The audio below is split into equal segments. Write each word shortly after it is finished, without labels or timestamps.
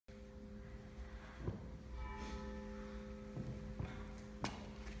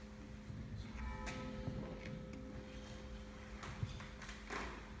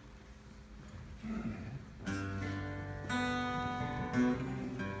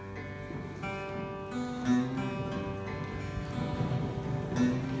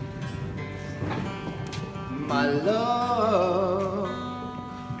love.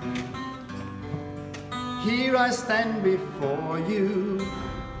 Here I stand before you.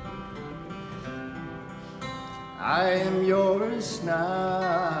 I am yours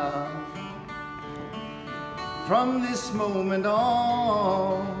now. From this moment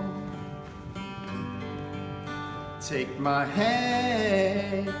on, take my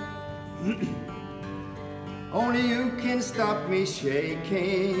hand. Only you can stop me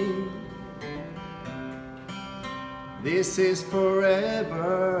shaking. This is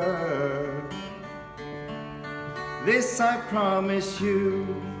forever. This I promise you.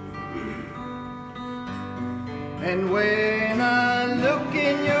 And when I look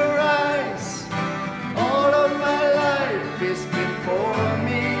in your eyes, all of my life is before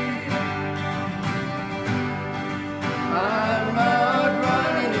me. I'm not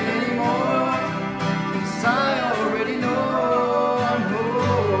running anymore, 'cause I already know I'm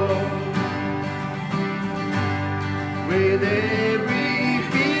home. With every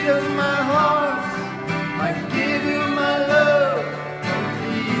beat of my heart, I give you my love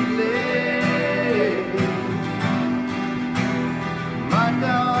completely. My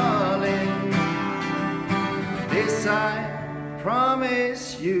darling, this I promise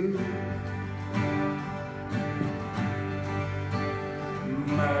you.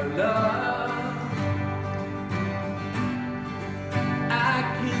 My love, I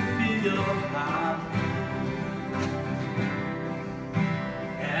can feel your heart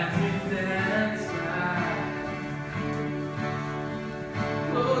as we dance right,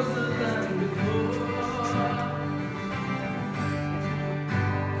 closer than before.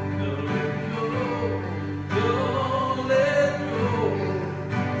 Don't let go, don't let go,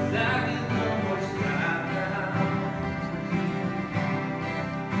 'cause I can almost right now.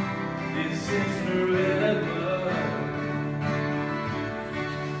 This is forever.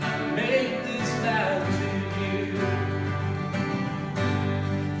 I make this vow to you.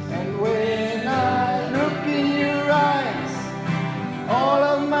 And when I look in your eyes, all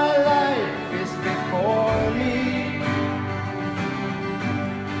of my life is before me.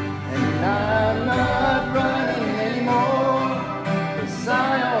 And I'm not running anymore, 'cause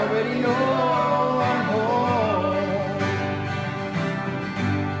I already know I'm home.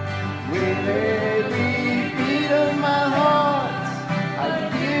 With every beat of my heart, I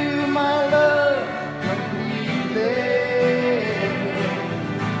give you my love completely.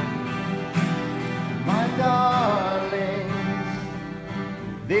 My darling,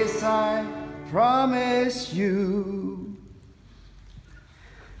 this I promise you.